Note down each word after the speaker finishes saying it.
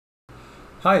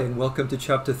Hi, and welcome to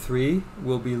Chapter 3.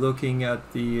 We'll be looking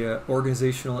at the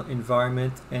organizational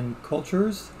environment and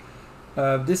cultures.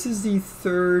 This is the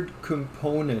third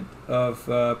component of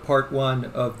Part 1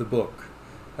 of the book,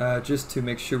 just to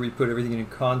make sure we put everything in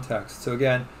context. So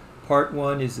again, Part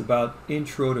 1 is about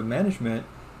Intro to Management,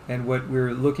 and what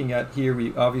we're looking at here,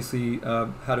 we obviously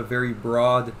had a very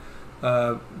broad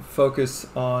focus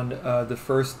on the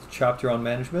first chapter on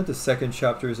management. The second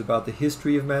chapter is about the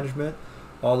history of management,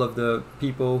 all of the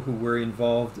people who were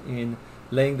involved in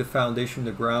laying the foundation,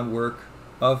 the groundwork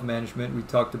of management. We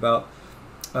talked about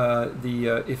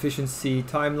the efficiency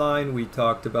timeline, we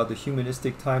talked about the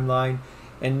humanistic timeline,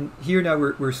 and here now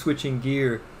we're switching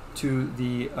gear to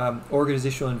the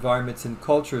organizational environments and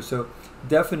culture. So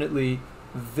definitely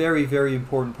very, very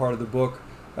important part of the book.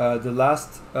 The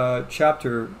last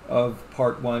chapter of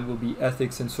Part 1 will be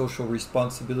Ethics and Social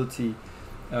Responsibility,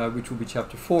 which will be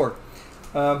Chapter 4.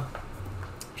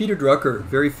 Peter Drucker,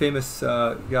 very famous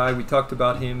guy, we talked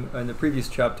about him in the previous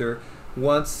chapter,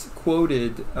 once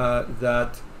quoted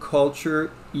that culture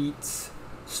eats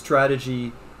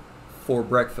strategy for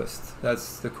breakfast.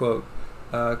 That's the quote.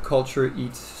 Culture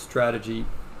eats strategy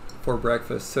for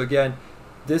breakfast. So again,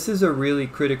 this is a really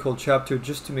critical chapter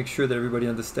just to make sure that everybody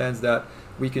understands that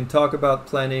we can talk about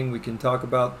planning, we can talk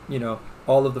about,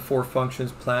 all of the four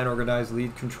functions, plan, organize,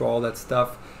 lead, control, that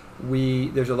stuff.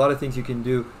 There's a lot of things you can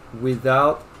do.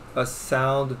 Without a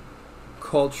sound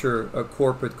culture, a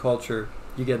corporate culture,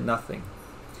 you get nothing.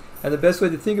 And the best way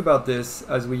to think about this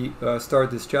as we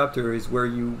start this chapter is where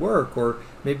you work, or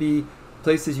maybe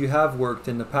places you have worked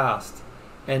in the past.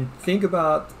 And think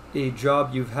about a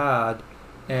job you've had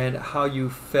and how you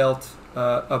felt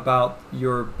about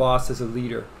your boss as a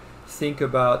leader. Think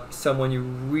about someone you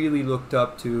really looked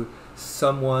up to,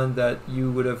 someone that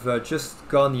you would have just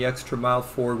gone the extra mile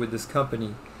for with this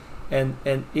company. And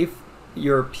if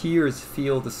your peers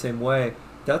feel the same way,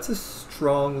 that's a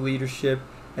strong leadership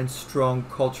and strong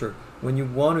culture. When you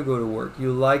want to go to work,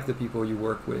 you like the people you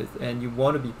work with, and you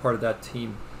want to be part of that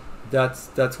team.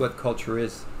 That's what culture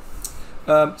is.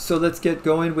 So let's get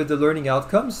going with the learning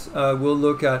outcomes. We'll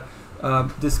look at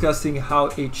discussing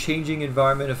how a changing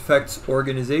environment affects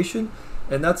organization,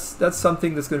 and that's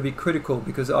something that's going to be critical,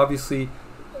 because obviously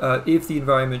if the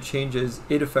environment changes,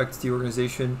 it affects the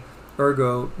organization.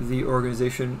 Ergo, the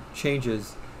organization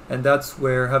changes, and that's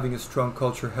where having a strong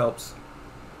culture helps.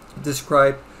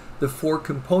 Describe the four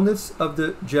components of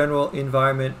the general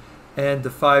environment and the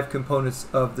 5 components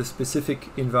of the specific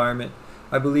environment.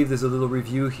 I believe there's a little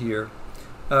review here.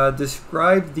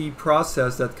 Describe the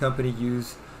process that company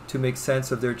use to make sense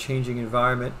of their changing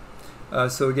environment.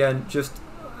 So again, just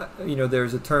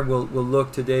there's a term we'll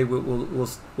look today.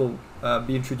 We'll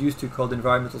be introduced to called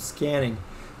environmental scanning.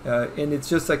 And it's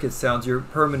just like it sounds. You're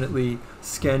permanently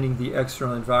scanning the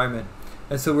external environment.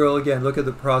 And so we'll again look at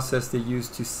the process they use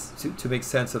to make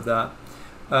sense of that.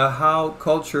 How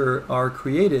culture are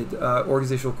created,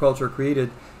 organizational culture are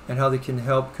created, and how they can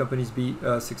help companies be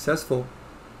successful.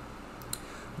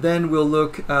 Then we'll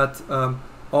look at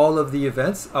all of the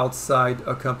events outside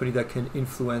a company that can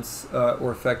influence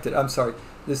or affect it. I'm sorry,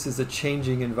 this is a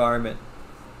changing environment.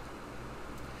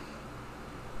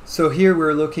 So here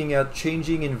we're looking at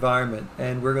changing environment,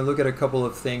 and we're going to look at a couple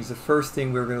of things. The first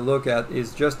thing we're going to look at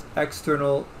is just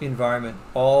external environment,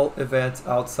 all events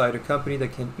outside a company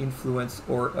that can influence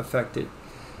or affect it.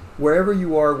 Wherever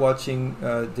you are watching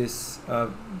this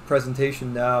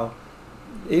presentation now,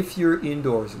 if you're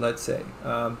indoors, let's say,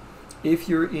 if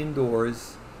you're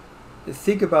indoors,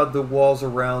 think about the walls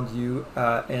around you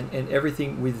and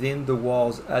everything within the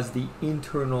walls as the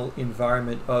internal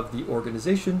environment of the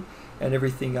organization, and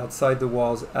everything outside the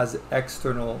walls as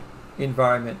external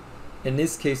environment. In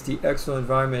this case, the external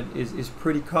environment is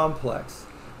pretty complex.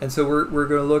 And so we're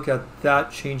going to look at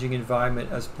that changing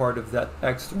environment as part of that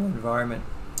external environment.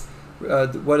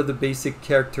 What are the basic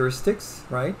characteristics,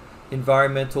 right?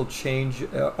 Environmental change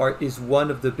is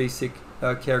one of the basic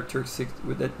characteristics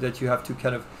that you have to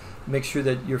kind of make sure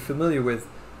that you're familiar with.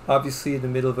 Obviously, in the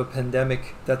middle of a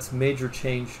pandemic, that's major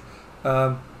change.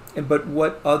 But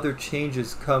what other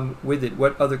changes come with it?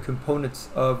 What other components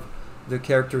of the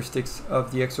characteristics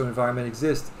of the external environment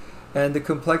exist? And the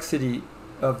complexity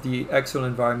of the external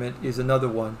environment is another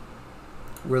one.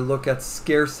 We'll look at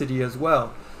scarcity as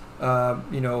well.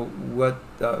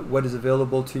 What is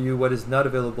available to you, what is not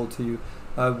available to you.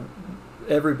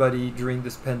 Everybody during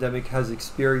this pandemic has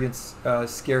experienced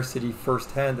scarcity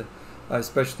firsthand,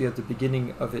 especially at the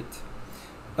beginning of it.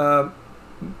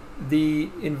 The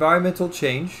environmental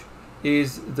change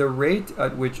is the rate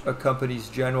at which a company's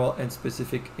general and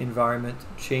specific environment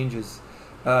changes.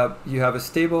 You have a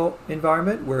stable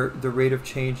environment where the rate of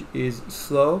change is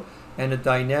slow, and a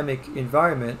dynamic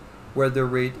environment where the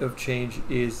rate of change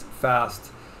is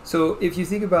fast. So if you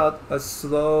think about a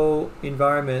slow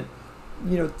environment,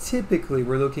 typically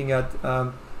we're looking at,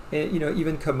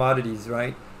 even commodities,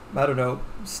 right? I don't know,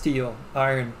 steel,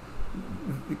 iron,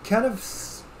 kind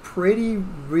of pretty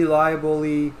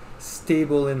reliably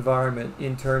stable environment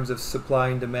in terms of supply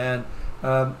and demand.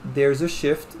 There's a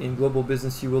shift in global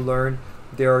business, you will learn.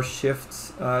 There are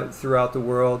shifts throughout the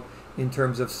world in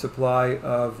terms of supply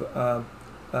of,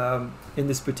 in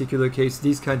this particular case,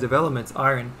 these kinds of elements,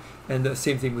 iron, and the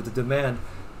same thing with the demand.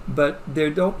 But they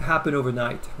don't happen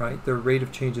overnight, right? The rate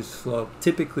of change is slow.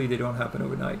 Typically, they don't happen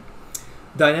overnight.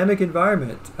 Dynamic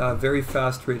environment, very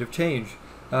fast rate of change.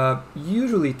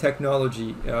 Usually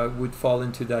technology would fall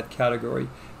into that category,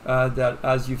 that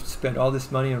as you've spent all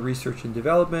this money on research and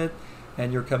development,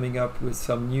 and you're coming up with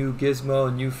some new gizmo,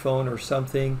 a new phone or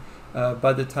something,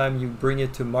 by the time you bring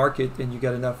it to market and you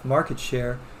get enough market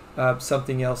share,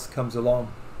 something else comes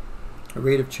along. The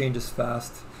rate of change is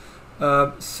fast.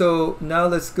 So now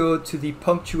let's go to the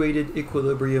punctuated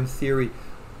equilibrium theory.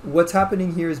 What's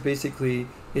happening here is basically,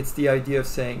 it's the idea of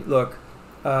saying, look,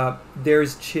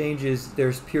 there's changes,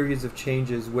 there's periods of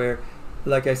changes where,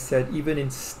 like I said, even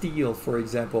in steel, for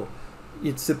example,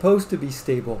 it's supposed to be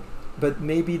stable, but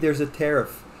maybe there's a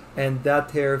tariff, and that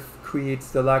tariff creates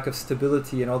the lack of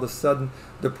stability, and all of a sudden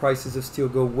the prices of steel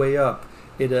go way up.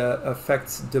 It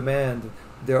affects demand.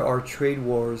 There are trade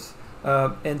wars,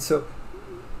 and so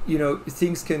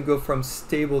things can go from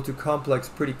stable to complex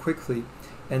pretty quickly,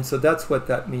 and so that's what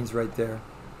that means right there.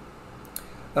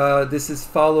 This is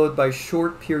followed by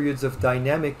short periods of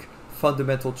dynamic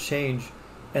fundamental change,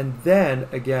 and then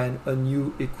again a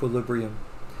new equilibrium.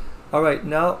 All right,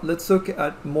 now let's look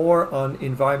at more on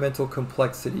environmental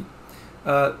complexity.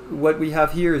 What we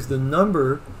have here is the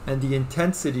number and the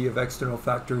intensity of external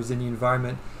factors in the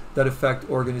environment that affect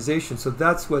organization. So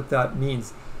that's what that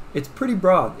means. It's pretty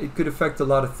broad. It could affect a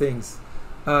lot of things.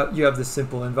 You have the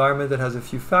simple environment that has a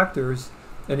few factors.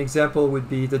 An example would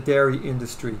be the dairy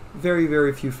industry. Very,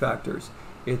 very few factors.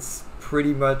 It's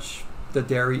pretty much the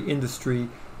dairy industry,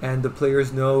 and the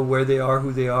players know where they are,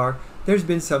 who they are. There's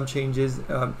been some changes,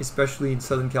 especially in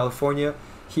Southern California,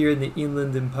 here in the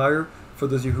Inland Empire, for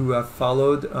those of you who have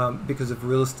followed, because of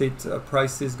real estate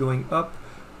prices going up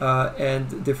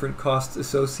and different costs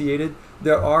associated.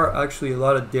 There are actually a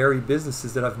lot of dairy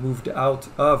businesses that have moved out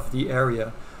of the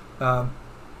area.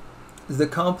 The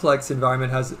complex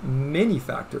environment has many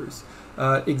factors.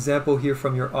 Example here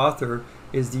from your author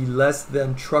is the less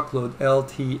than truckload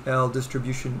LTL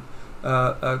distribution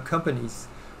companies.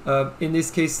 In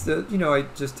this case, I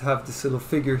just have this little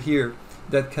figure here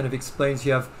that kind of explains.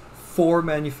 You have 4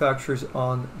 manufacturers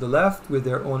on the left with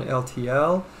their own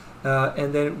LTL,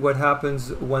 and then what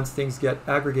happens once things get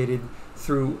aggregated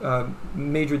through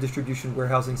major distribution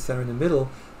warehousing center in the middle,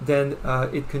 then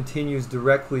it continues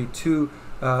directly to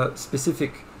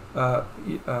specific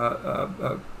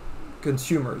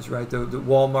consumers, right? The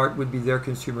Walmart would be their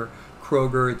consumer,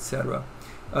 Kroger, etc.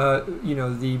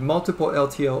 The multiple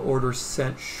LTL orders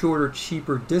sent shorter,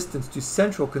 cheaper distance to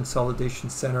central consolidation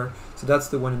center, so that's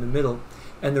the one in the middle,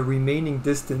 and the remaining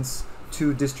distance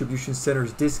to distribution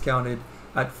centers discounted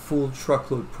at full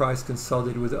truckload price,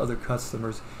 consolidated with other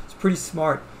customers. It's pretty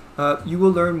smart. You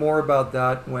will learn more about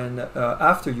that when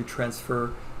after you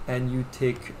transfer and you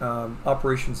take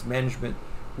operations management,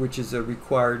 which is a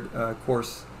required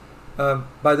course.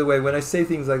 By the way, when I say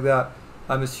things like that,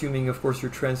 I'm assuming, of course,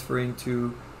 you're transferring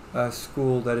to a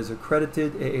school that is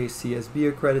accredited, AACSB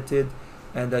accredited,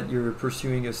 and that you're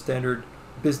pursuing a standard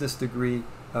business degree,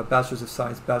 Bachelor's of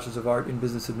Science, Bachelor's of Art in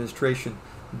Business Administration.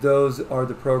 Those are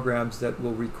the programs that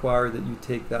will require that you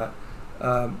take that.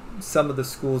 Some of the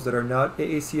schools that are not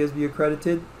AACSB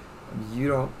accredited,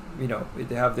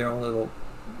 they have their own little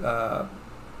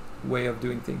way of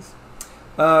doing things.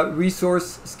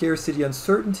 Resource scarcity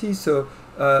uncertainty. So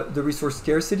the resource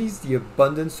scarcity is the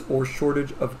abundance or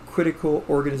shortage of critical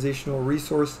organizational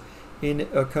resource in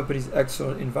a company's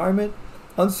external environment.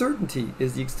 Uncertainty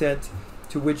is the extent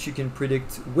to which you can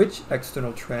predict which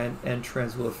external trend and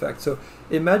trends will affect. So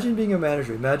imagine being a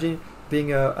manager. Imagine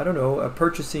being a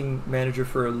purchasing manager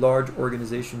for a large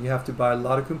organization. You have to buy a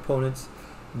lot of components.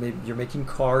 Maybe you're making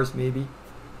cars, maybe.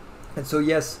 And so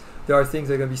yes, there are things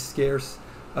that are going to be scarce.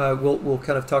 We'll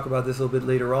kind of talk about this a little bit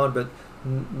later on, but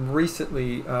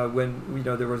recently when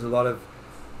there was a lot of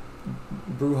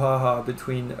brouhaha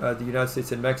between the United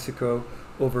States and Mexico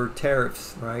over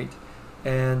tariffs, right?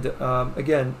 And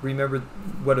again, remember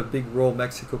what a big role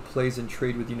Mexico plays in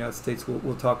trade with the United States.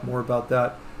 We'll talk more about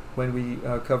that when we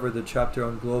cover the chapter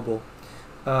on global.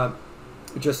 Uh,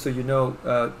 just so you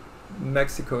know,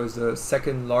 Mexico is the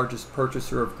second largest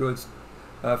purchaser of goods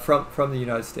from the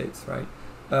United States, right?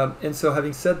 And so,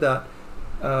 having said that,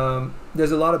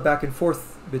 there's a lot of back and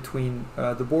forth between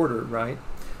the border, right?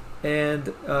 And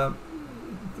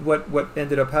what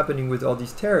ended up happening with all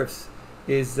these tariffs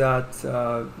is that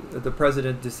the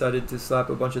president decided to slap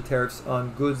a bunch of tariffs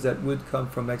on goods that would come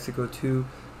from Mexico to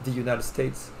the United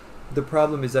States. The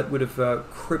problem is that would have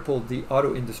crippled the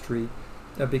auto industry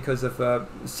because of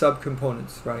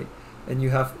subcomponents, right? And you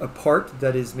have a part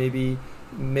that is maybe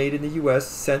made in the US,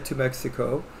 sent to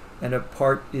Mexico, and a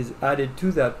part is added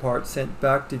to that part, sent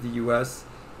back to the US,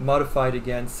 modified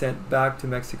again, sent back to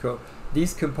Mexico.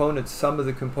 These components, some of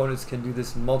the components can do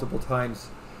this multiple times.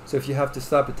 So if you have to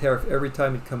slap a tariff every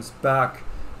time it comes back,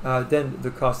 then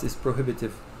the cost is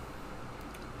prohibitive.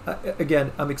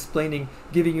 Again, I'm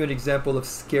giving you an example of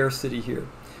scarcity here.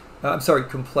 I'm sorry,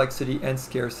 complexity and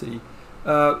scarcity.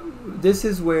 This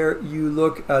is where you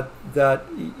look at that,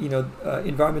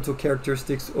 environmental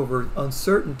characteristics over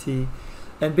uncertainty,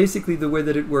 and basically the way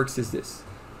that it works is this: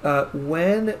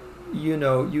 when you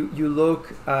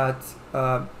look at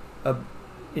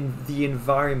in the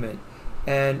environment,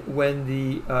 and when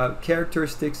the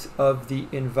characteristics of the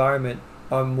environment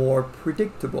are more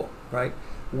predictable, right?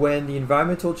 When the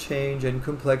environmental change and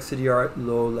complexity are at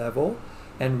low level,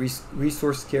 and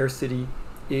resource scarcity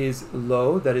is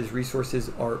low, that is, resources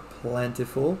are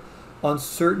plentiful,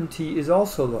 uncertainty is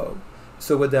also low.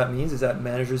 So what that means is that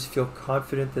managers feel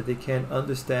confident that they can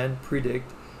understand,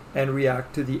 predict, and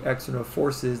react to the external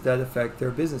forces that affect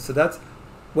their business. So that's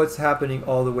what's happening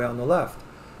all the way on the left.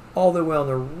 All the way on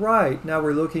the right, now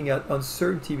we're looking at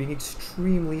uncertainty being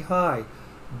extremely high,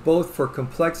 both for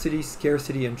complexity,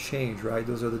 scarcity, and change, right?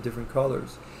 Those are the different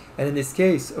colors. And in this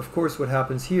case, of course, what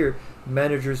happens here,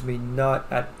 managers may not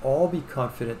at all be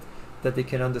confident that they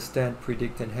can understand,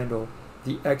 predict, and handle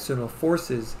the external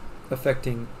forces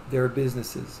affecting their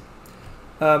businesses.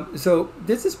 So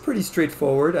this is pretty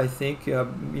straightforward, I think,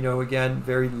 again,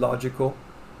 very logical.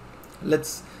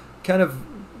 Let's kind of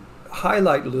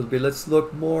highlight a little bit. Let's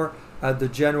look more at the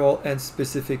general and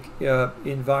specific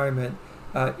environment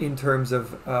in terms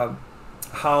of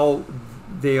how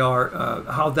they are,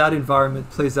 how that environment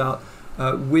plays out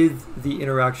with the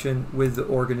interaction with the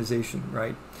organization,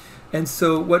 right? And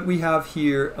so what we have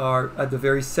here are at the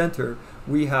very center,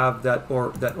 we have that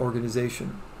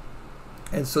organization.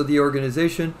 And so the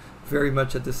organization, very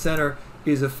much at the center,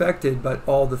 is affected by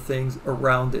all the things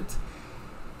around it.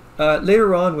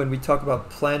 Later on, when we talk about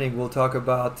planning, we'll talk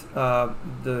about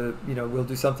we'll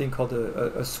do something called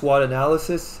a SWOT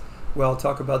analysis, where I'll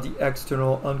talk about the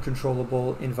external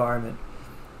uncontrollable environment.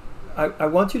 I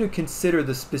want you to consider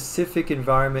the specific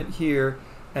environment here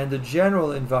and the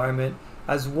general environment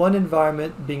as one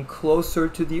environment being closer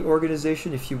to the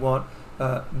organization, if you want,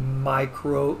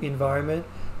 micro environment,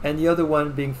 and the other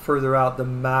one being further out, the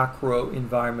macro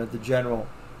environment, the general.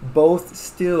 Both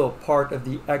still part of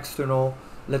the external,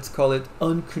 let's call it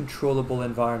uncontrollable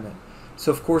environment.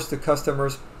 So of course the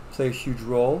customers play a huge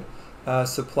role,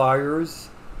 suppliers,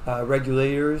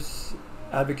 regulators,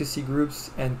 advocacy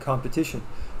groups, and competition.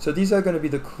 So these are going to be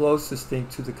the closest thing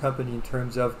to the company in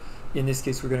terms of, in this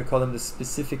case, we're going to call them the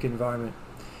specific environment.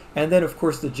 And then of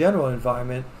course the general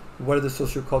environment, what are the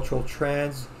sociocultural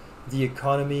trends, the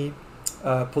economy,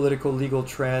 political, legal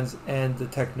trends, and the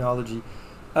technology.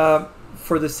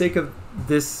 For the sake of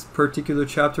this particular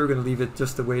chapter, we're going to leave it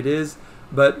just the way it is,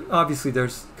 but obviously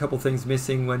there's a couple things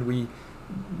missing when we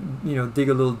dig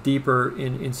a little deeper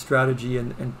in strategy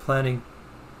and planning.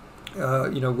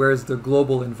 Where's the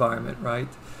global environment, right?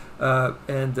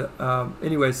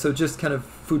 Anyway, so just kind of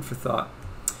food for thought.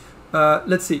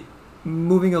 Let's see.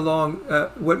 Moving along,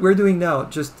 what we're doing now,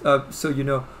 just so you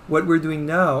know, what we're doing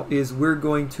now is we're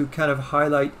going to kind of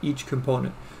highlight each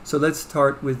component. So let's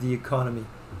start with the economy.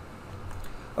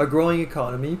 A growing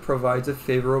economy provides a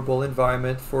favorable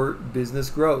environment for business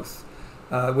growth.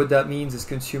 What that means is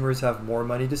consumers have more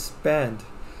money to spend.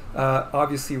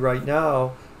 Obviously, right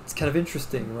now, it's kind of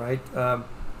interesting, right?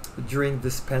 During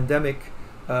this pandemic,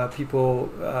 people,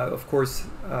 of course,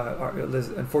 are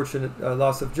unfortunate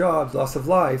loss of jobs, loss of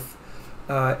life,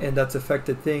 and that's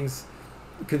affected things.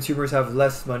 Consumers have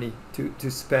less money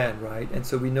to spend, right? And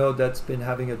so we know that's been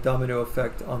having a domino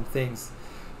effect on things.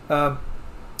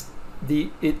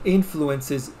 It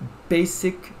influences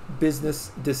basic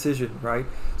business decision, right?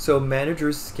 So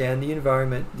managers scan the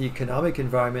environment, the economic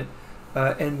environment,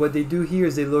 and what they do here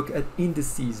is they look at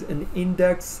indices. An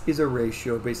index is a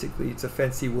ratio, basically. It's a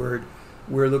fancy word.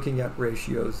 We're looking at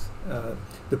ratios.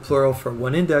 The plural for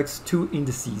one index, two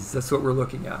indices. That's what we're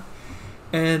looking at.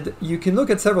 And you can look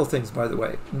at several things, by the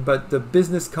way, but the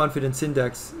business confidence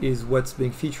index is what's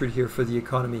being featured here for the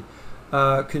economy.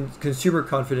 Consumer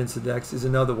confidence index is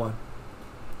another one.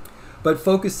 But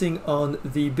focusing on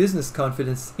the business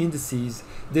confidence indices,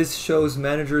 this shows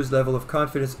managers' level of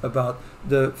confidence about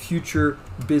the future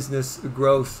business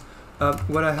growth.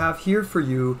 What I have here for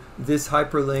you, this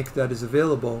hyperlink that is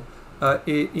available,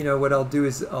 what I'll do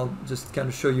is I'll just kind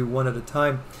of show you one at a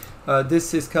time.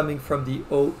 This is coming from the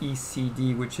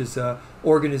OECD, which is an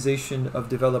organization of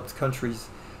developed countries,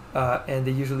 and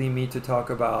they usually meet to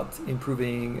talk about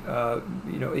improving,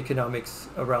 economics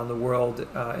around the world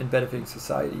and benefiting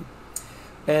society.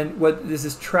 And what this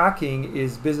is tracking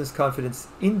is business confidence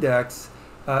index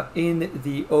in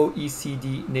the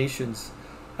OECD nations.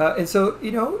 And so,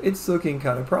 it's looking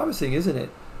kind of promising, isn't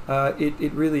it?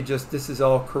 It really just, this is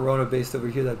all Corona based over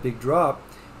here, that big drop,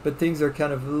 but things are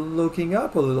kind of looking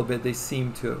up a little bit, they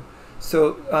seem to.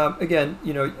 So again,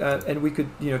 and we could,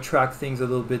 track things a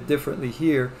little bit differently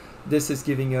here. This is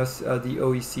giving us the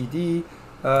OECD,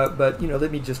 but,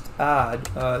 let me just add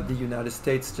the United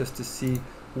States just to see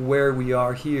where we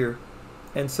are here.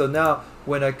 And so now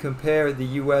when I compare the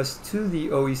US to the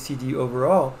OECD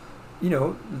overall,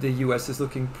 the US is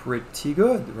looking pretty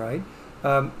good, right?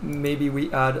 Maybe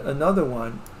we add another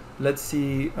one. Let's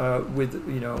see with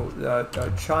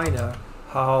China,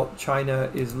 how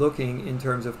China is looking in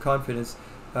terms of confidence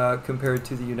compared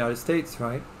to the United States,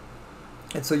 right?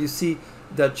 And so you see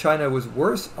that China was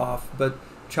worse off, but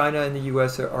China and the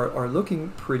US are looking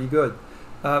pretty good.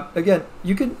 Again,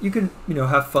 you can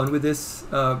have fun with this,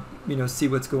 see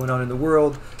what's going on in the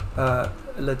world.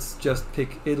 Let's just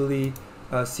pick Italy,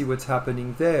 see what's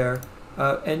happening there,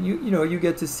 and you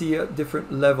get to see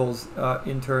different levels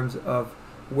in terms of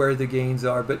where the gains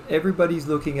are. But everybody's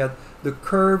looking at the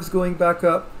curves going back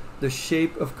up. The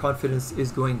shape of confidence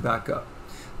is going back up.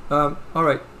 All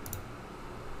right.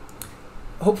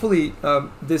 Hopefully,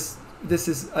 this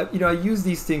is I use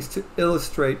these things to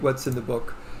illustrate what's in the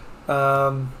book.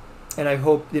 And I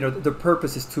hope, the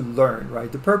purpose is to learn,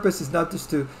 right? The purpose is not just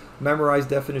to memorize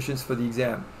definitions for the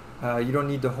exam. You don't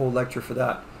need the whole lecture for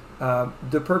that.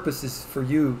 The purpose is for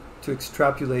you to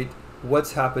extrapolate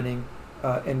what's happening,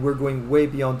 and we're going way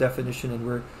beyond definition, and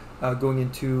we're going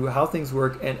into how things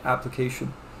work and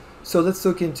application. So let's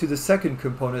look into the second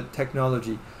component,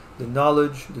 technology. The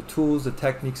knowledge, the tools, the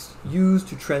techniques used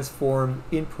to transform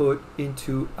input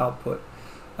into output.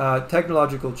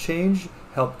 Technological change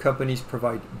help companies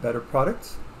provide better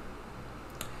products,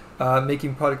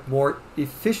 making product more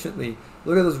efficiently.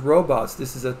 Look at those robots.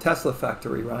 This is a Tesla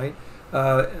factory, right?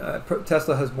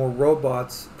 Tesla has more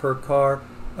robots per car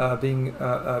being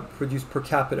produced per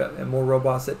capita, and more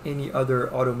robots than any other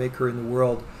automaker in the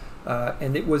world.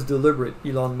 And it was deliberate.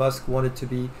 Elon Musk wanted to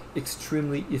be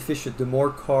extremely efficient. The more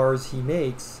cars he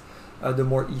makes, the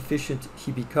more efficient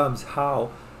he becomes.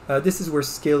 How? This is where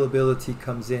scalability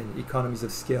comes in, economies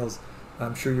of scales.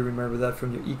 I'm sure you remember that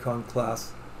from your econ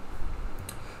class.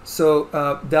 So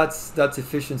that's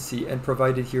efficiency, and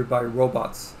provided here by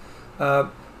robots.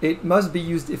 It must be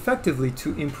used effectively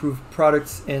to improve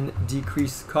products and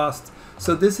decrease costs.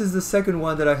 So this is the second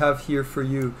one that I have here for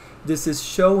you. This is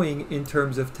showing in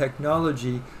terms of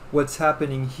technology what's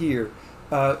happening here.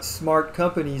 Smart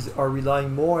companies are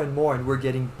relying more and more, and we're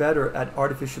getting better at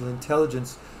artificial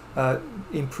intelligence,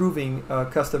 improving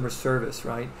customer service,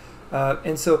 right?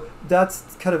 And so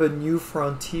that's kind of a new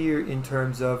frontier in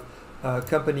terms of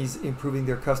companies improving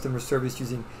their customer service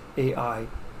using AI.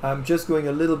 I'm just going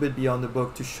a little bit beyond the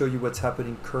book to show you what's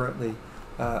happening currently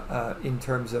in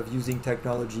terms of using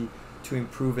technology to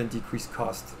improve and decrease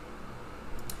cost.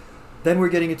 Then we're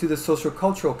getting into the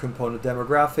social-cultural component,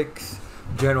 demographics,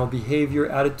 general behavior,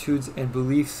 attitudes, and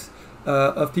beliefs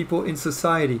of people in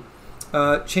society.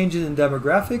 Changes in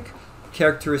demographic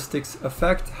characteristics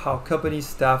affect how companies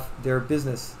staff their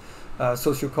business.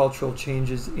 Sociocultural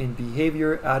changes in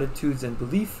behavior, attitudes, and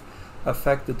belief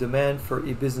affect the demand for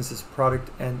a business's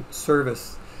product and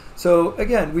service. So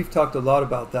again, we've talked a lot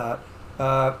about that.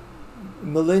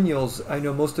 Millennials, I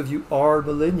know most of you are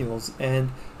millennials,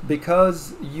 and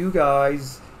because you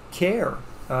guys care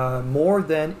more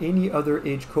than any other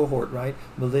age cohort, right?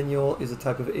 Millennial is a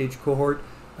type of age cohort.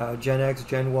 Gen X,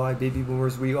 Gen Y, baby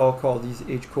boomers, we all call these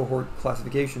age cohort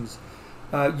classifications.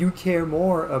 You care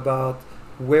more about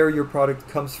where your product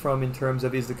comes from in terms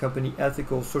of, is the company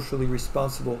ethical, socially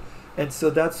responsible? And so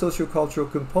that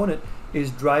sociocultural component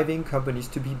is driving companies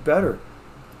to be better.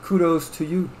 Kudos to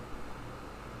you.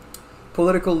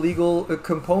 Political legal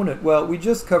component. Well, we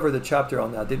just covered the chapter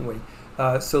on that, didn't we?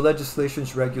 So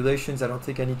legislations, regulations, I don't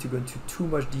think I need to go into too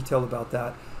much detail about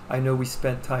that. I know we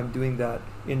spent time doing that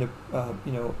in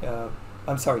the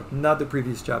I'm sorry, not the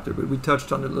previous chapter, but we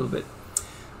touched on it a little bit.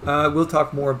 We'll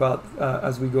talk more about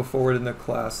as we go forward in the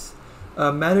class.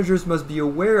 Managers must be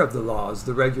aware of the laws,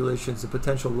 the regulations, the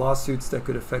potential lawsuits that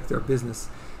could affect their business.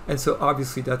 And so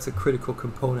obviously that's a critical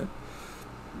component.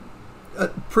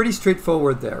 Pretty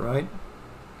straightforward there, right?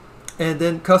 And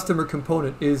then customer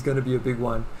component is going to be a big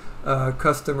one.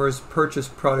 Customers purchase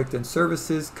product and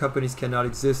services. Companies cannot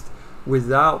exist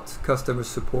without customer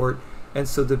support. And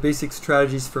so the basic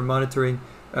strategies for monitoring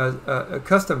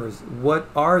customers, what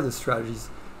are the strategies?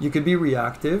 You can be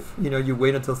reactive, you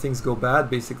wait until things go bad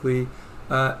basically,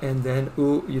 and then,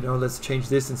 let's change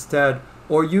this instead.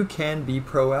 Or you can be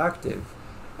proactive.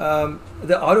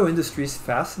 The auto industry is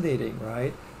fascinating,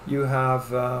 right? You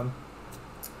have,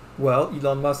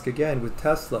 Elon Musk again with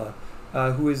Tesla,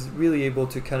 who is really able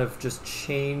to kind of just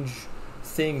change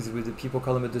things. With the people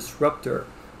call him a disruptor,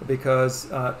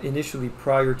 because initially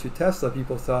prior to Tesla,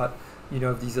 people thought,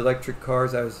 of these electric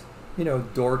cars as,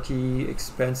 dorky,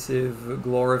 expensive,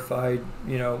 glorified,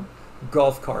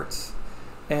 golf carts.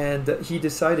 And he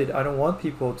decided, I don't want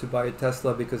people to buy a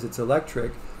Tesla because it's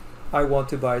electric. I want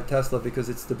to buy a Tesla because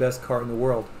it's the best car in the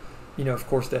world. Of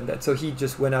course, so he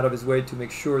just went out of his way to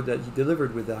make sure that he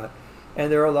delivered with that.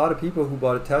 And there are a lot of people who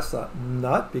bought a Tesla,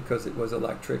 not because it was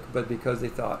electric, but because they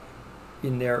thought,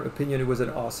 in their opinion, it was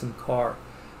an awesome car.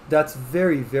 That's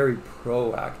very, very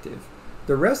proactive.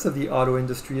 The rest of the auto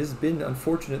industry has been,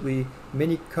 unfortunately,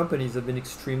 many companies have been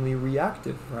extremely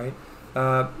reactive, right?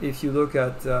 If you look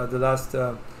at the last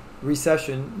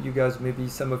recession, you guys, maybe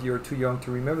some of you are too young to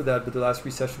remember that, but the last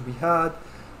recession we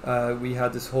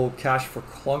had this whole cash for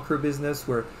clunker business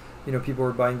where, people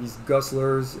were buying these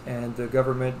guzzlers and the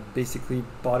government basically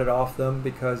bought it off them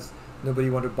because nobody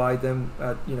wanted to buy them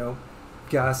at,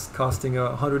 gas costing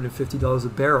 $150 a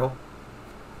barrel.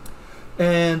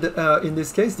 And in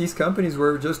this case, these companies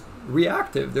were just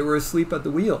reactive. They were asleep at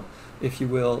the wheel, if you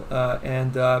will,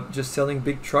 and just selling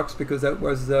big trucks because that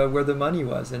was where the money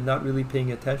was and not really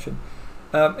paying attention.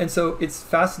 And so it's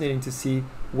fascinating to see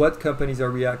what companies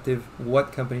are reactive,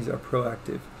 what companies are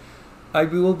proactive. I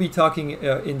will be talking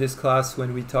in this class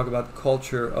when we talk about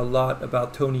culture a lot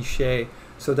about Tony Hsieh.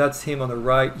 So that's him on the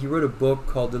right. He wrote a book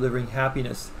called Delivering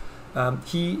Happiness.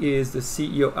 He is the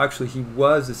CEO, actually he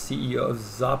was the CEO of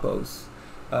Zappos,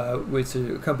 which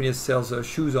is a company that sells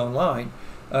shoes online.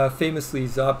 Famously,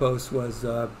 Zappos was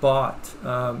bought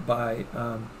by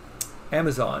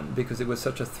Amazon because it was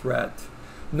such a threat.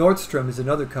 Nordstrom is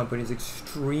another company that's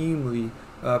extremely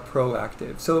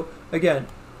proactive. So again,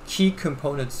 key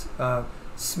components,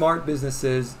 smart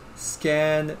businesses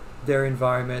scan their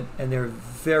environment and they're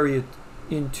very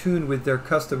in tune with their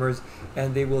customers,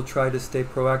 and they will try to stay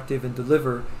proactive and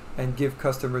deliver and give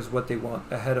customers what they want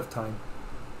ahead of time.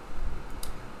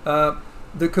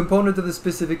 The component of the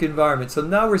specific environment. So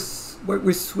now we're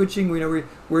switching.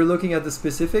 We're looking at the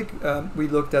specific. We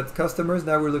looked at customers.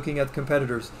 Now we're looking at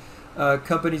competitors.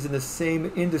 Companies in the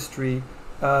same industry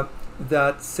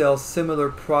that sell similar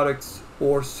products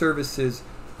or services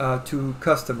to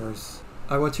customers.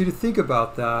 I want you to think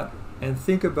about that and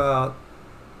think about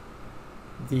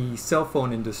the cell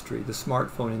phone industry, the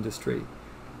smartphone industry,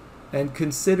 and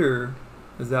consider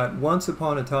that once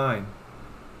upon a time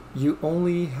you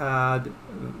only had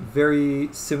very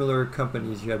similar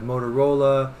companies. You had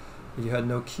Motorola, you had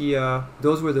Nokia.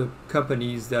 Those were the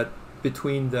companies that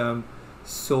between them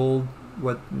sold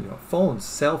phones,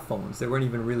 cell phones. They weren't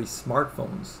even really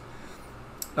smartphones.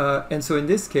 And so in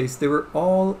this case, they were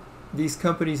all these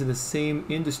companies in the same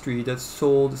industry that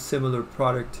sold similar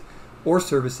product or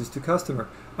services to customer.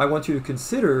 I want you to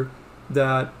consider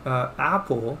that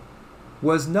Apple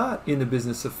was not in the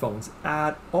business of phones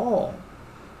at all.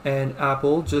 And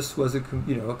Apple just was a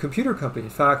computer company.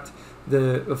 In fact,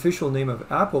 the official name of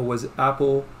Apple was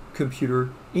Apple Computer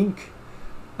Inc.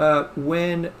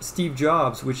 When Steve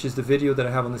Jobs, which is the video that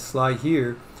I have on the slide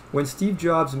here, when Steve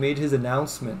Jobs made his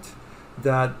announcement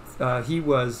that he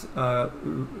was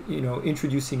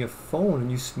introducing a phone, a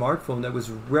new smartphone that was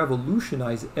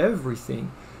revolutionize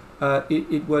everything,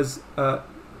 it was a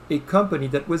company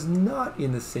that was not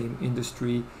in the same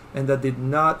industry and that did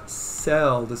not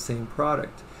sell the same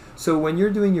product. So when you're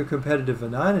doing your competitive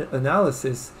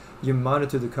analysis, you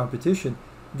monitor the competition.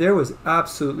 There was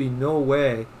absolutely no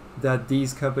way that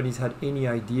these companies had any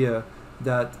idea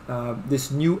that this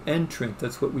new entrant,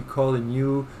 that's what we call a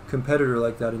new competitor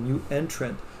like that, a new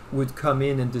entrant, would come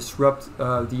in and disrupt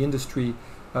the industry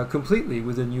completely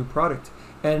with a new product.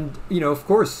 And, of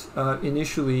course,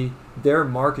 initially their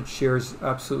market shares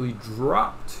absolutely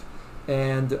dropped,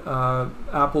 and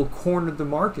Apple cornered the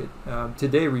market.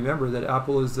 Today, remember that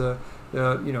Apple is a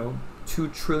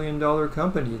 $2 trillion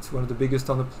company. It's one of the biggest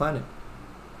on the planet.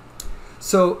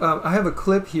 So I have a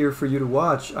clip here for you to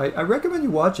watch. I recommend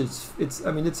you watch it.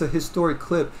 I mean, it's a historic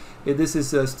clip. This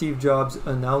is Steve Jobs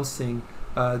announcing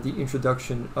the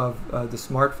introduction of the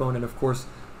smartphone, and of course,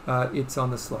 it's on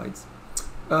the slides.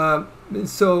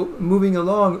 So moving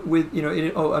along with,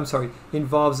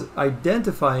 involves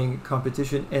identifying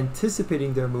competition,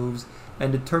 anticipating their moves,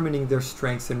 and determining their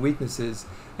strengths and weaknesses.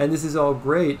 And this is all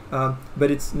great,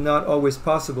 but it's not always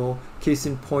possible. Case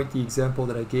in point, the example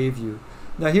that I gave you.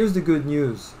 Now here's the good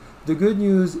news. The good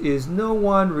news is no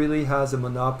one really has a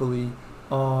monopoly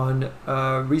on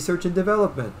research and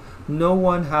development. No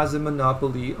one has a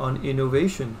monopoly on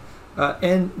innovation.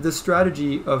 And the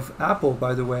strategy of Apple,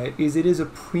 by the way, is it is a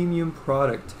premium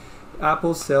product.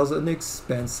 Apple sells an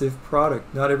expensive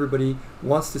product. Not everybody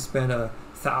wants to spend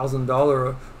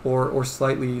 $1,000 or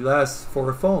slightly less for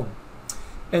a phone.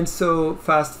 And so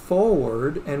fast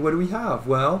forward, and what do we have?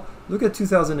 Well, look at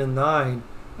 2009,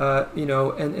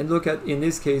 and look at, in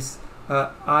this case,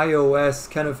 iOS,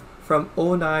 kind of from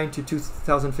 2009 to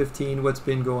 2015, what's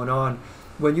been going on.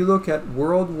 When you look at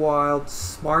worldwide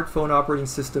smartphone operating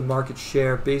system market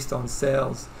share based on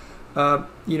sales,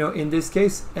 in this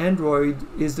case, Android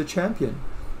is the champion.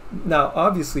 Now,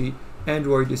 obviously,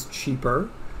 Android is cheaper,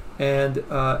 and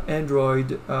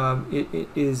Android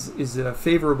is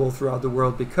favorable throughout the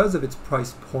world because of its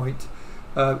price point.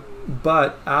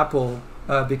 But Apple,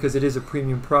 because it is a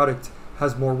premium product,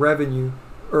 has more revenue,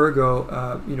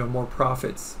 ergo, more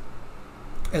profits.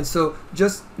 And so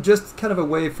just kind of a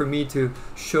way for me to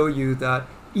show you that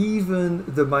even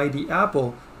the mighty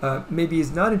Apple maybe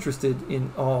is not interested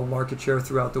in all market share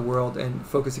throughout the world and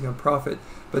focusing on profit,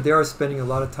 but they are spending a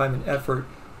lot of time and effort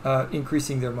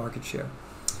increasing their market share.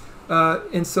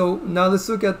 And so now let's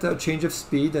look at the change of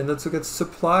speed, and let's look at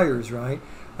suppliers, right?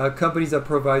 Companies that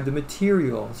provide the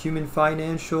material, human,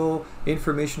 financial,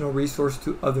 informational resource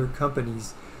to other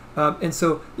companies. And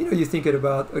so, you're thinking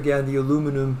about, again, the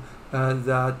aluminum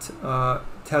that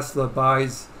Tesla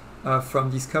buys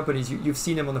from these companies. You've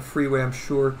seen them on the freeway, I'm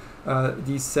sure,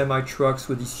 these semi-trucks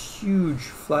with these huge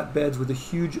flatbeds with the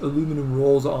huge aluminum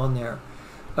rolls on there.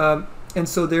 And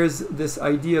so there's this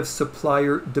idea of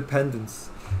supplier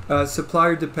dependence.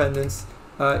 Supplier dependence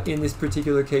in this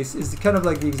particular case is kind of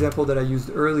like the example that I used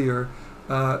earlier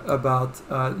about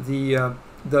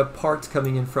the parts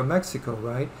coming in from Mexico,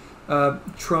 right?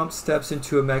 Trump steps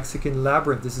into a Mexican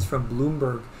labyrinth. This is from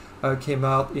Bloomberg. Came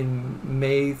out in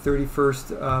May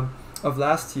 31st of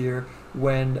last year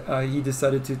when he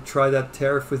decided to try that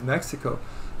tariff with Mexico.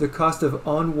 The cost of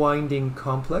unwinding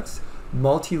complex,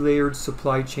 multi-layered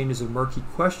supply chain is a murky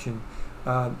question.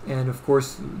 And of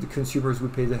course, the consumers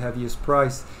would pay the heaviest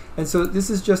price. And so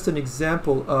this is just an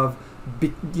example of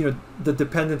the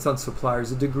dependence on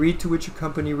suppliers, the degree to which a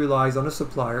company relies on a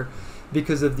supplier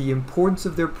because of the importance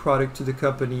of their product to the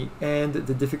company and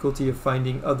the difficulty of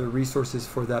finding other resources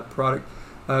for that product.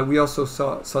 We also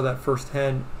saw that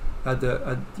firsthand at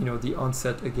the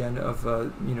onset again of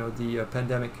the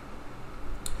pandemic.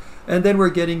 And then we're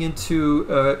getting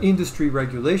into industry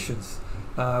regulations.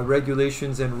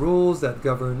 Regulations and rules that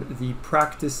govern the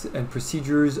practice and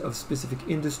procedures of specific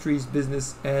industries,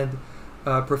 business, and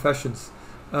professions.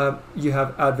 You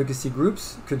have advocacy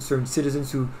groups, concerned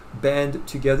citizens who band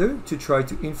together to try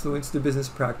to influence the business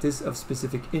practice of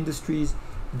specific industries,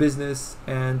 business,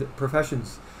 and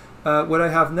professions. What I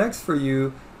have next for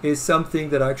you is something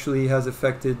that actually has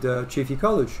affected Chaffey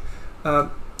College.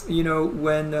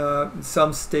 When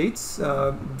some states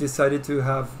decided to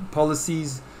have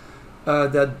policies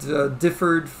that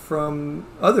differed from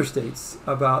other states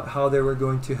about how they were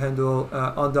going to handle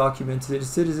undocumented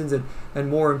citizens, and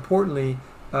more importantly,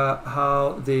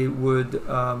 how they would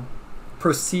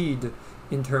proceed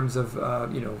in terms of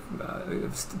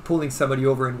pulling somebody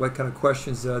over and what kind of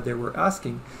questions they were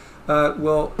asking.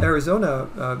 Well, Arizona,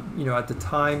 at the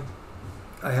time,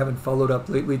 I haven't followed up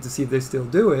lately to see if they still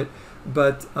do it,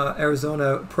 but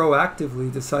Arizona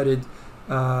proactively decided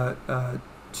to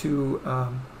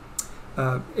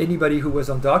anybody who was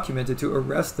undocumented to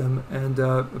arrest them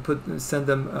and send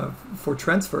them for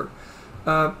transfer.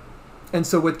 And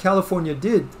so what California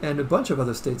did, and a bunch of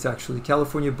other states actually,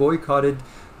 California boycotted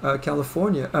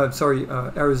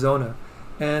Arizona.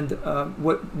 And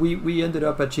what we ended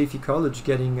up at Chaffey College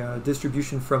getting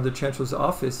distribution from the Chancellor's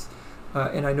office.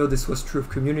 And I know this was true of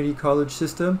community college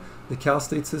system, the Cal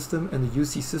State system, and the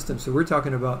UC system. So we're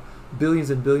talking about billions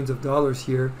and billions of dollars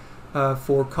here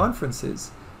for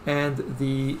conferences. And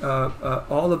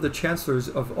all of the chancellors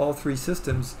of all three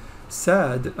systems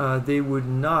said they would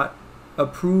not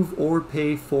approve or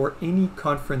pay for any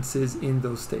conferences in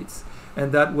those states.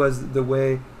 And that was the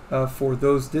way for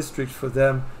those districts, for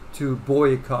them to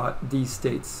boycott these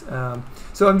states.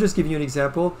 So I'm just giving you an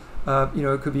example.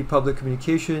 It could be public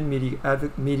communication,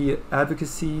 media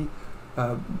advocacy,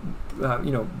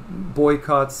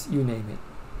 boycotts, you name it.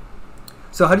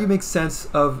 So how do you make sense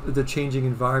of the changing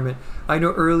environment? I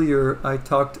know earlier I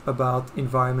talked about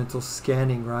environmental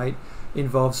scanning, right?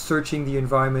 Involves searching the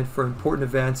environment for important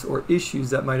events or issues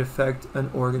that might affect an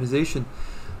organization.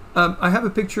 I have a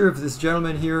picture of this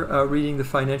gentleman here reading the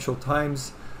Financial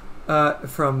Times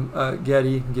from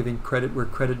Getty, giving credit where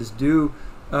credit is due.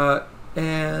 What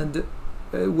the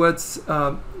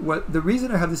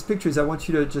reason I have this picture is I want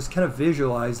you to just kind of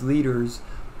visualize leaders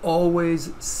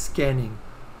always scanning.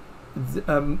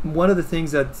 One of the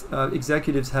things that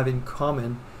executives have in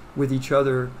common with each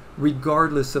other,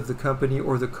 regardless of the company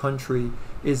or the country,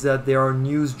 is that they are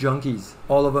news junkies.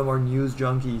 All of them are news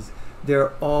junkies.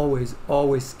 They're always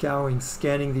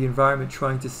scanning the environment,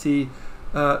 trying to see,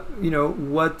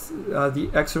 what the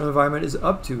external environment is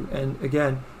up to. And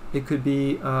again, it could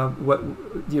be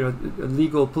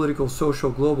legal, political, social,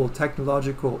 global,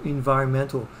 technological,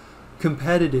 environmental,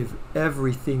 competitive,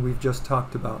 everything we've just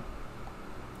talked about.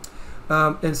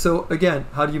 And so again,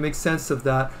 how do you make sense of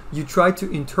that? You try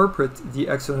to interpret the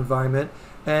external environment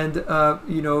and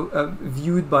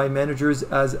viewed by managers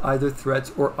as either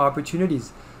threats or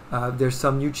opportunities. There's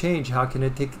some new change. How can I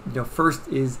take? First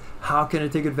is how can I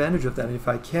take advantage of that? And if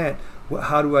I can't,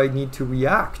 how do I need to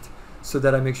react so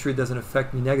that I make sure it doesn't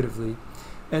affect me negatively?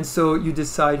 And so you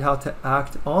decide how to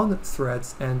act on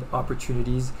threats and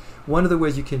opportunities. One of the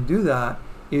ways you can do that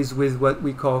is with what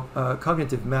we call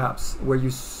cognitive maps, where you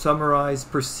summarize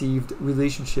perceived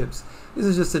relationships. This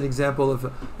is just an example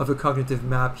of a cognitive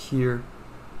map here.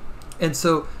 And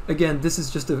so again, this is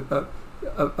just a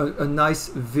nice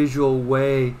visual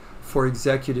way for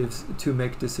executives to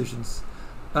make decisions.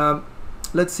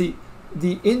 Let's see,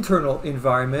 the internal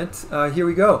environment, here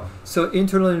we go. So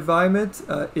internal environment,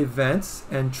 events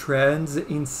and trends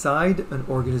inside an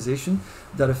organization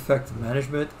that affect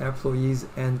management, employees,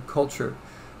 and culture.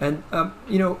 And,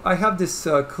 I have this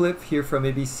clip here from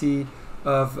ABC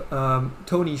of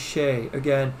Tony Hsieh.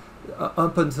 Again,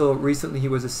 up until recently, he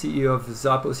was a CEO of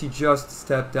Zappos. He just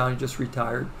stepped down, he just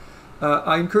retired.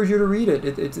 I encourage you to read it,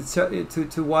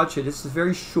 to watch it. It's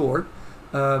very short,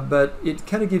 but it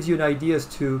kind of gives you an idea as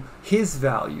to his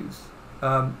values,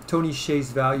 Tony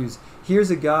Hsieh's values. Here's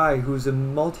a guy who's a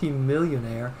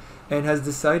multi-millionaire and has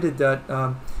decided that,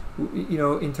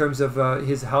 in terms of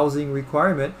his housing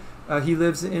requirement, he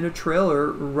lives in a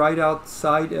trailer right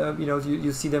outside,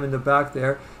 you see them in the back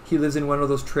there. He lives in one of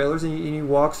those trailers and he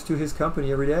walks to his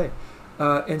company every day.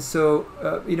 And so,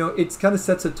 it kind of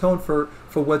sets a tone for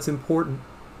what's important.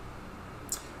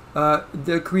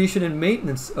 The creation and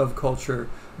maintenance of culture,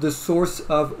 the source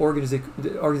of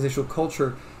organizational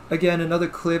culture. Again, another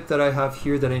clip that I have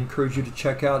here that I encourage you to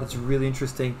check out. It's really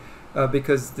interesting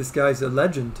because this guy's a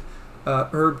legend.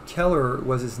 Herb Keller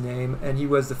was his name, and he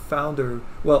was the founder.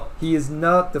 Well, he is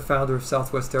not the founder of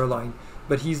Southwest Airlines,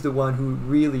 but he's the one who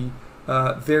really,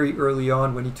 very early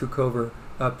on when he took over,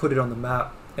 put it on the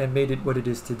map and made it what it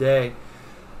is today.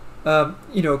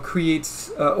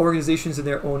 Creates organizations in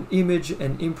their own image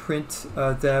and imprint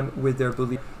them with their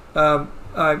belief.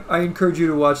 I encourage you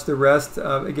to watch the rest.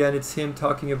 Again, it's him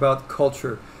talking about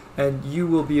culture, and you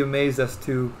will be amazed as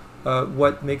to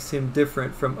what makes him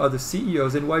different from other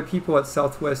CEOs and why people at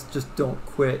Southwest just don't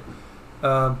quit.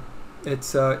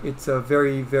 It's a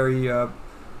very, very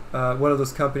one of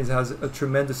those companies that has a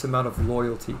tremendous amount of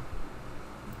loyalty.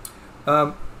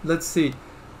 Let's see.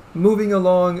 Moving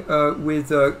along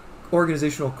with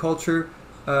organizational culture,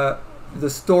 the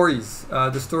stories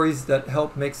that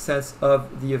help make sense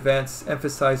of the events,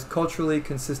 emphasize culturally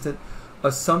consistent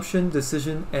assumption,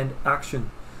 decision, and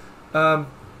action.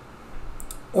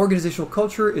 Organizational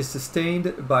culture is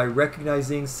sustained by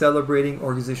recognizing, celebrating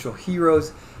organizational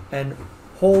heroes, and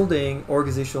holding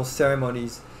organizational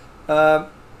ceremonies.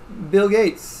 Bill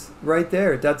Gates, right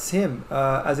there, that's him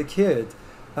as a kid.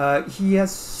 He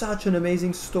has such an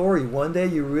amazing story. One day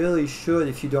you really should,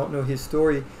 if you don't know his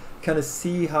story, kind of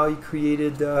see how he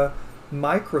created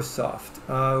Microsoft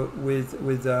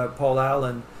with Paul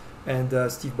Allen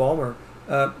and Steve Ballmer.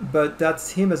 But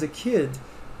that's him as a kid.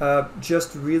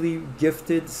 Just really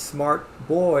gifted, smart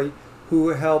boy who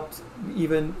helped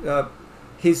even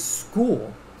his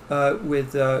school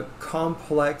with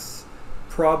complex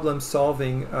problem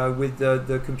solving with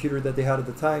the computer that they had at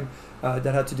the time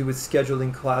that had to do with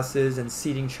scheduling classes and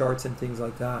seating charts and things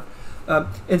like that.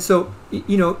 And so,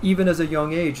 even as a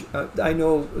young age, I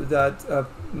know that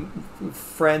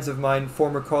friends of mine,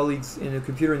 former colleagues in the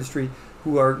computer industry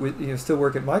who are still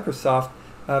work at Microsoft,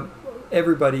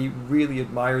 everybody really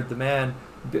admired the man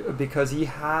because he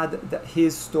had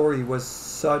his story was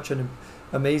such an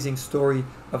amazing story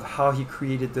of how he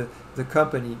created the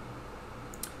company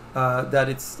that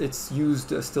it's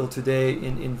used still today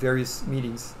in various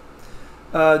meetings.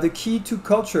 The key to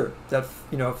culture that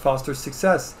fosters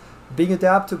success: being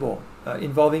adaptable,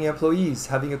 involving employees,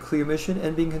 having a clear mission,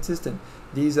 and being consistent.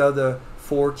 These are the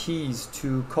 4 keys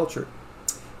to culture.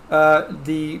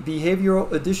 The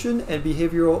behavioral addition and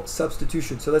behavioral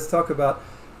substitution. So let's talk about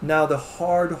now the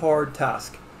hard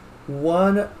task.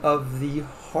 One of the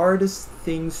hardest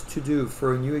things to do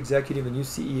for a new executive, a new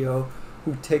CEO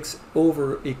who takes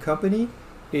over a company,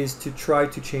 is to try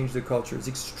to change the culture. It's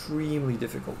extremely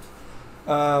difficult.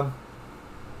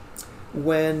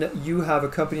 When you have a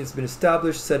company that's been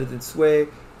established, set it its way,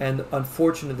 and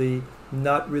unfortunately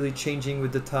not really changing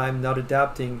with the time, not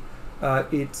adapting,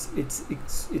 it's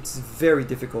very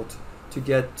difficult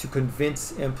to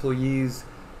convince employees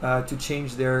to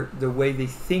change the way they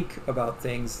think about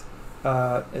things,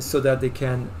 so that they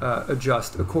can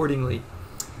adjust accordingly.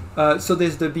 So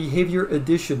there's the behavior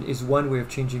addition is one way of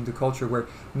changing the culture, where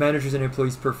managers and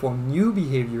employees perform new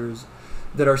behaviors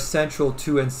that are central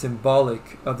to and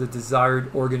symbolic of the desired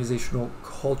organizational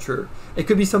culture. It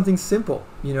could be something simple.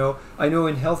 I know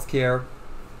in healthcare,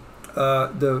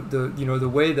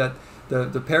 the way that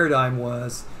the paradigm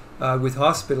was with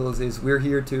hospitals is we're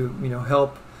here to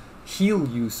help heal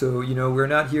you. So we're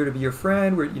not here to be your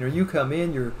friend. You come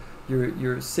in,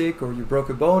 you're sick or you broke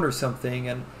a bone or something,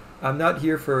 and I'm not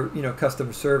here for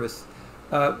customer service.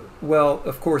 Well,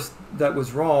 of course that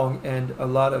was wrong, and a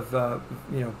lot of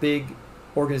big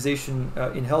organization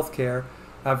in healthcare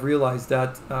have realized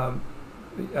that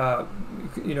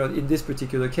in this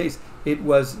particular case it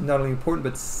was not only important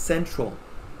but central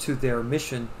to their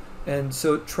mission. And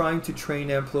so trying to train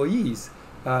employees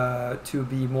to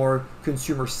be more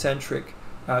consumer centric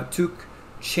took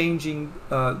changing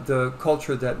the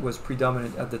culture that was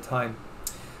predominant at the time.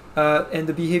 And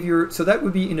the behavior, so that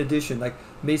would be in addition, like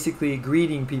basically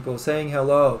greeting people, saying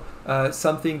hello,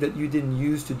 something that you didn't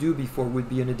used to do before would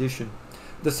be an addition.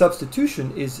 The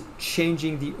substitution is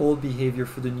changing the old behavior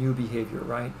for the new behavior,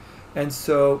 right? And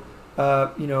so,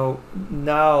 in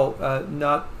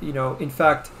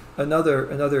fact,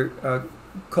 another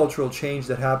cultural change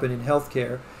that happened in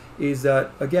healthcare is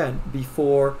that, again,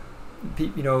 before,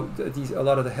 a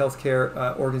lot of the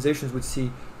healthcare organizations would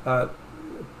see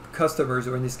customers,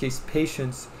 or in this case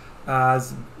patients,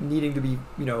 as needing to be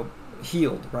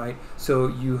healed, right? So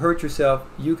you hurt yourself,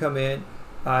 you come in,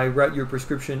 I write your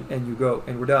prescription, and you go,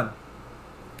 and we're done.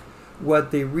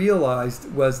 What they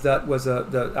realized was that was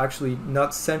actually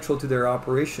not central to their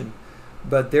operation,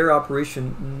 but their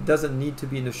operation doesn't need to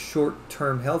be in the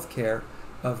short-term healthcare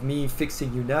of me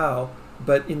fixing you now,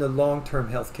 but in the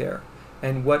long-term healthcare.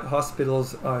 And what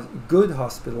hospitals are good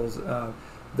hospitals,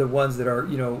 the ones that are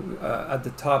at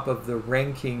the top of the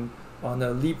ranking on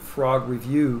the Leapfrog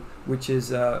Review, which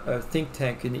is a think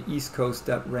tank in the East Coast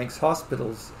that ranks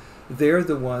hospitals, they're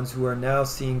the ones who are now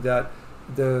seeing that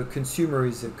the consumer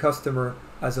is a customer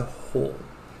as a whole,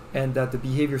 and that the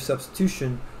behavior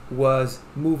substitution was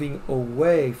moving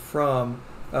away from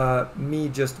me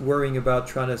just worrying about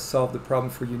trying to solve the problem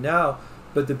for you now,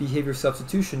 but the behavior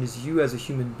substitution is you as a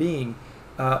human being.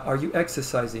 Are you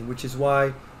exercising? Which is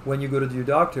why when you go to your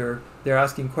doctor, they're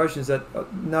asking questions that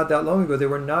not that long ago they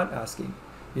were not asking.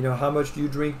 How much do you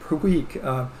drink per week?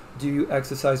 Do you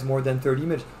exercise more than 30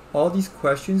 minutes? All these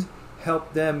questions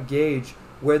help them gauge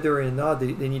whether or not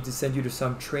they need to send you to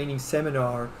some training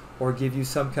seminar or give you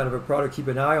some kind of a product, keep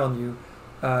an eye on you,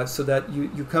 so that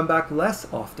you come back less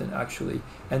often, actually,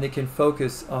 and they can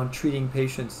focus on treating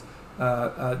patients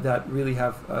that really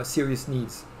have serious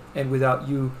needs, and without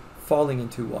you falling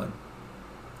into one.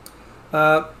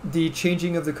 The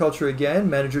changing of the culture, again,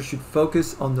 managers should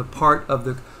focus on the part of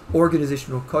the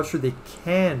organizational culture they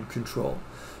can control.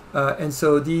 And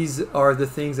so these are the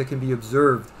things that can be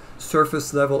observed.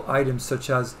 Surface level items such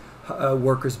as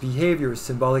workers' behaviors,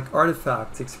 symbolic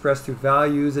artifacts expressed through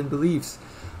values and beliefs.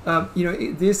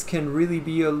 This can really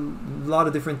be a lot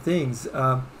of different things.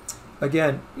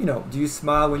 Again, do you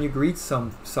smile when you greet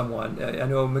someone? I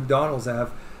know McDonald's, I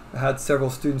have had several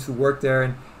students who work there,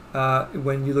 and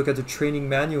when you look at the training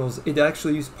manuals, it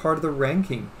actually is part of the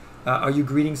ranking. Are you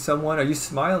greeting someone? Are you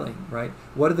smiling, right?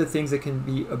 What are the things that can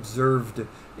be observed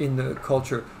in the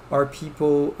culture? Are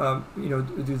people,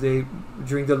 do they,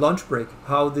 during the lunch break,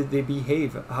 how did they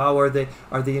behave? How are they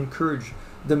encouraged?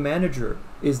 The manager,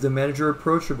 is the manager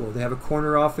approachable? They have a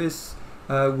corner office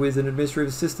with an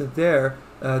administrative assistant there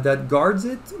that guards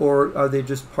it, or are they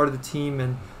just part of the team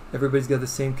and everybody's got the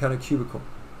same kind of cubicle?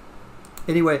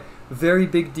 Anyway, very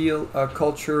big deal.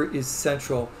 Culture is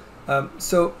central.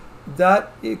 So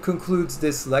that it concludes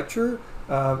this lecture.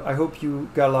 I hope you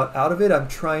got a lot out of it. I'm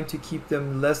trying to keep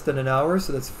them less than an hour,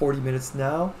 so that's 40 minutes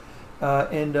now.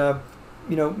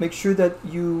 Make sure that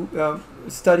you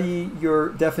study your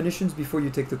definitions before you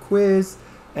take the quiz.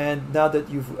 And now that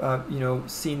you've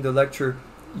seen the lecture,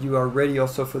 you are ready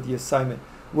also for the assignment.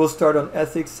 We'll start on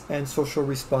ethics and social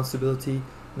responsibility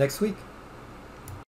next week.